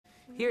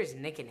Here's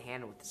Nick and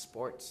Hannah with the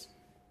sports.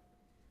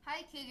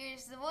 Hi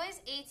Cougars, the boys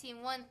A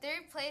team won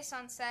 3rd place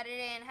on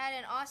Saturday and had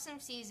an awesome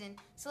season,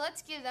 so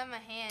let's give them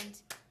a hand.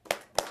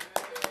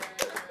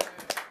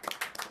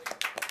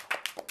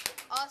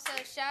 Also,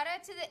 shout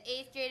out to the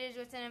 8th graders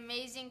with an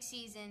amazing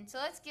season, so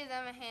let's give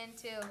them a hand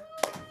too.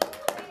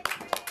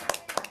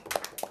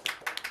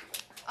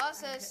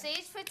 Also,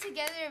 Sage put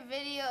together a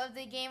video of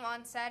the game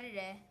on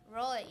Saturday.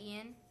 Roll it,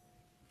 Ian.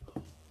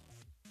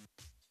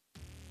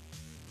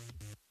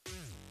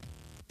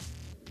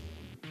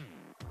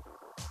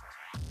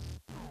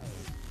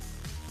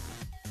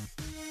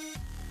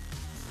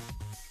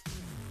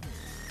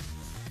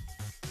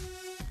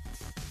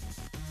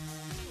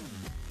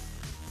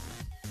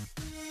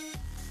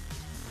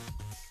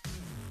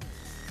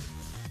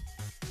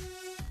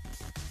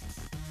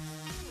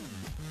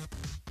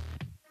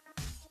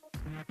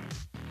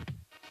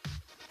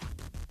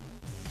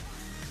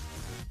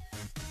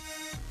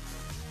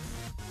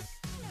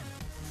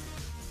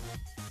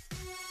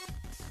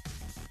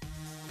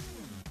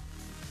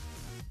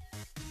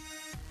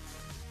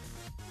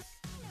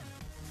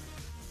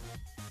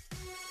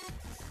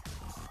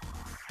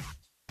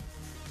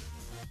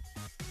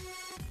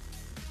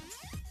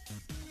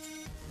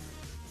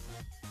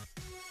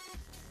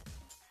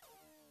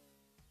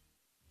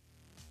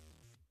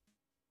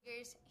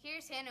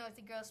 Here's Hannah with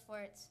the girls'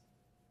 sports.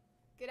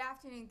 Good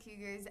afternoon,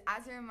 Cougars.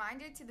 As a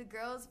reminder to the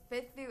girls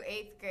 5th through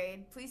 8th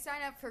grade, please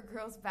sign up for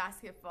girls'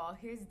 basketball.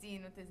 Here's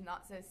Dean with his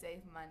Not So Safe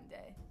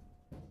Monday.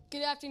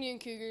 Good afternoon,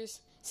 Cougars.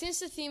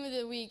 Since the theme of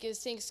the week is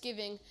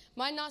Thanksgiving,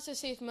 my Not So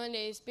Safe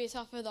Monday is based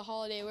off of the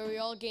holiday where we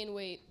all gain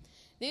weight.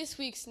 This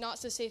week's Not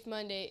So Safe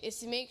Monday is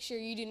to make sure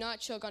you do not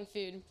choke on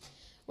food.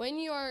 When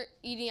you are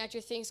eating at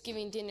your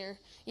Thanksgiving dinner,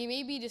 you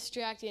may be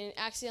distracted and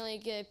accidentally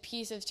get a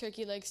piece of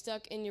turkey leg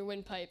stuck in your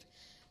windpipe.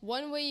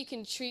 One way you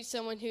can treat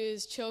someone who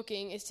is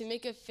choking is to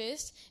make a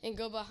fist and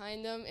go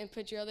behind them and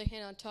put your other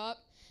hand on top,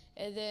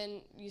 and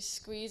then you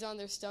squeeze on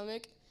their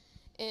stomach.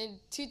 In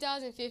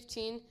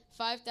 2015,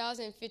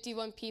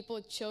 5,051 people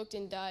choked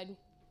and died,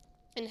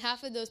 and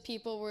half of those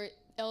people were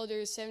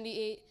elders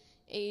 78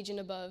 age and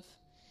above.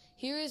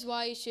 Here is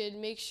why you should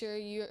make sure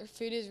your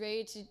food is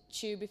ready to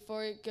chew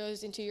before it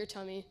goes into your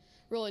tummy.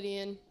 Roll it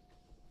in.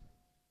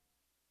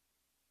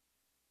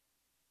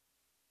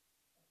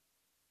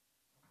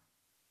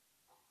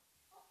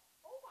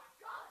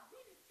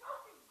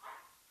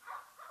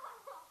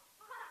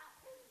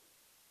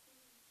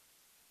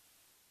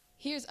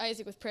 Here's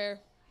Isaac with prayer.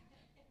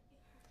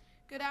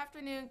 Good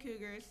afternoon,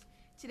 Cougars.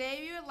 Today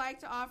we would like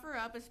to offer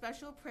up a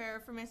special prayer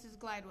for Mrs.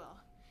 Glidewell.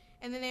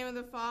 In the name of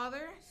the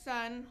Father,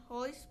 Son,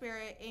 Holy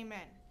Spirit,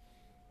 amen.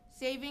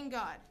 Saving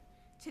God,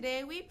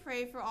 today we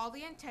pray for all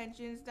the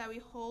intentions that we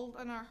hold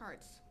on our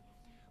hearts.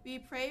 We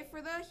pray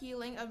for the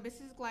healing of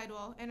Mrs.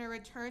 Glidewell and her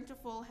return to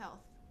full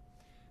health.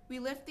 We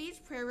lift these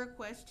prayer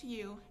requests to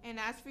you and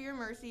ask for your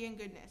mercy and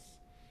goodness.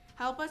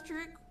 Help us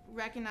to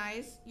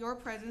recognize your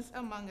presence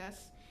among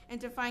us and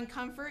to find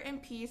comfort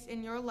and peace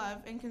in your love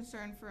and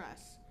concern for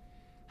us.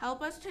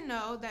 Help us to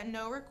know that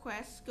no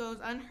request goes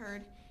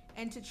unheard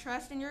and to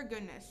trust in your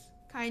goodness,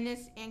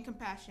 kindness, and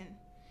compassion.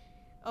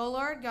 O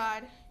Lord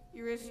God,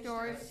 you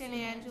restored St.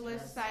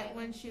 Angela's sight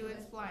when she was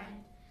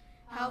blind.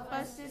 Help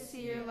us to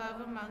see your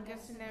love among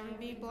us and never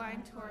be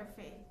blind to our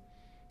faith.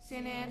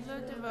 St.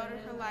 Angela devoted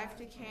her life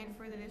to caring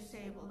for the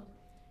disabled.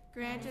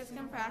 Grant us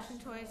compassion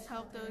to always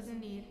help those in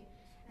need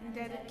and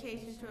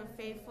dedication to a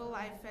faithful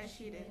life as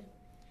she did.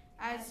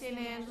 As St.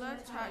 Angela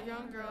taught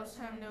young girls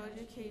to have no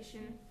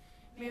education,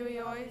 may we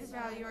always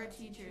value our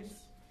teachers.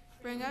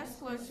 Bring us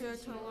closer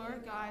to the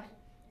Lord God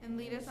and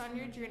lead us on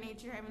your journey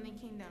to your heavenly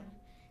kingdom.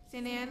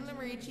 St. Angela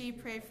Marici,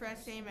 pray for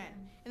us, amen.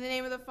 In the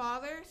name of the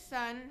Father,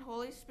 Son,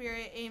 Holy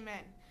Spirit,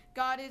 amen.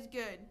 God is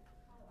good.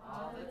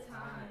 All the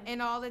time.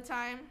 And all the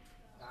time.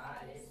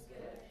 God is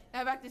good.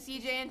 Now back to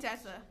CJ and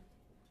Tessa.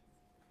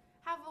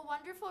 Have a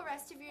wonderful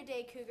rest of your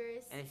day,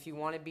 Cougars. And if you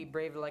want to be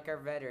brave like our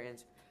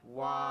veterans,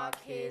 walk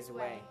his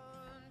way.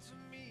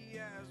 To me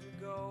as we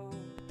go,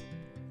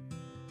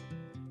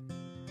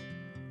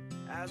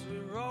 as we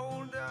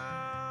roll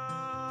down